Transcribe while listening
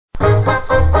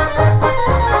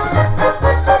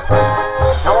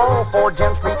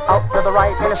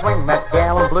swing that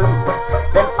gal in blue.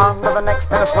 Then on to the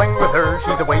next and a swing with her,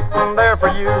 she's a-waiting there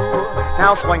for you.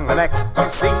 Now swing the next, you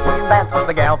see, that's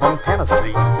the gal from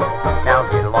Tennessee. Now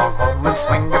get along home and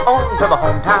swing your own to the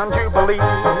hometown Jubilee.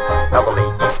 Now the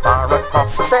ladies star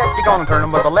across the set, you're gonna turn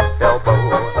them with the left elbow.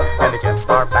 And the gents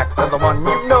star back to the one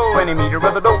you know, and you meet her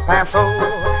with a do paso.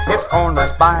 It's corners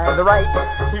by the right,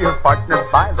 your partner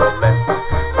by the left.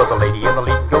 So the lady in the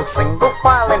lead goes single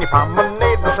file, and you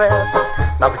promenade the set.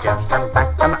 Now the gents turn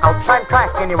back on the outside track,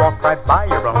 and you walk right by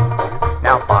your own.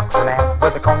 Now box an act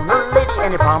with a corner lady,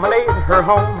 and you promenade her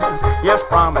home. Yes,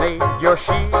 promenade, you're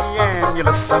she, and you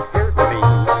listen here to me.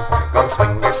 Gonna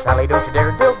swing your Sally, don't you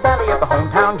dare dilly-dally at the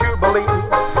hometown Jubilee.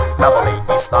 Now the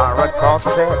ladies star across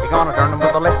the set, you're gonna turn them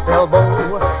with the left elbow.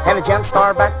 And the gents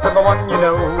star back to the one you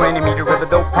know, and you meet her with a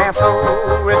do paso.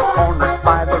 It's corners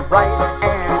by the right,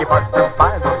 and your partner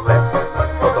by the left.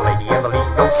 So the lady in the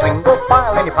lead goes single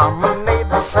file, and you promenade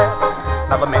the set.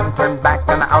 Now the men turn back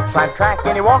on the outside track,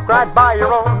 and you walk right by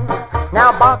your own.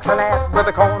 Now box an act with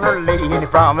a corner lady, and you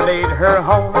promenade her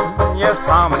home. Yes,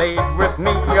 promenade with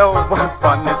me, oh what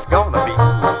fun it's gonna be.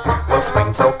 We'll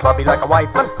swing so clubby like a wife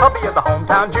and hubby at the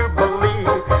hometown Jubilee.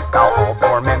 Now all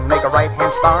four men make a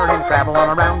right-hand start and travel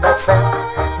on around that set.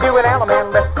 Do an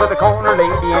allemande left with a corner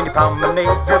lady, and you promenade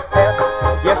your pet.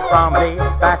 Yes, promenade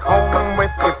back home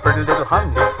with your pretty little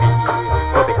honeybee.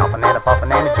 We'll be huffing and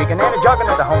a-puffing and a-jigging and a-jugging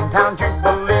at the hometown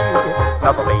Jubilee.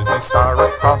 Now the ladies star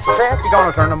across the set, you're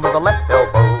gonna turn them with the left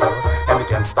elbow. And the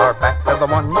gents star back to the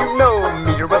one you know,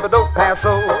 meet her with a do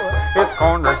paso. It's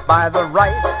corners by the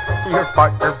right, your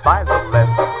partner by the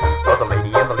left. So the lady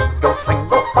in the lead goes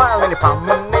single file, and you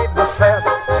promenade the set.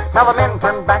 Now the men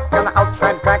turn back on the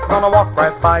outside track, gonna walk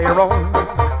right by your own.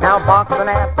 Now box an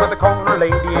act with a corner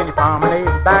lady, and you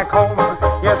promenade back home.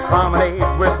 Yes, promenade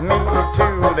with me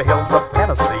to the hills of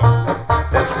Tennessee.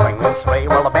 Then swing and sway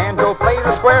while the banjo plays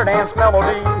a square dance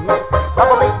melody. Now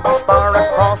the ladies star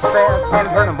across the set, and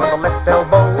turn them with the left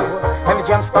elbow. And the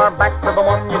gents star back to the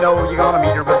one you know, you're gonna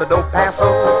meet her with a do paso.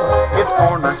 It's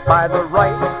corners by the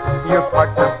right, your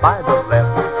partner by the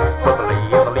left. So the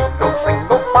lady in the lead goes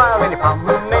single file, and you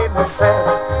promenade the set.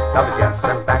 Now the gents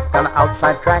turn back on the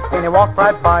outside track, and you walk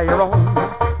right by your own.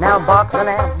 Now box an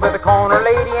act with a corner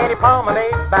lady, and you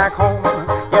promenade back home.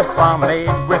 Yes,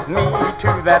 promenade with me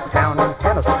to that town in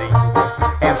Tennessee.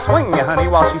 And swing you honey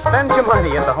while she spends your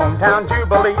money at the hometown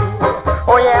Jubilee.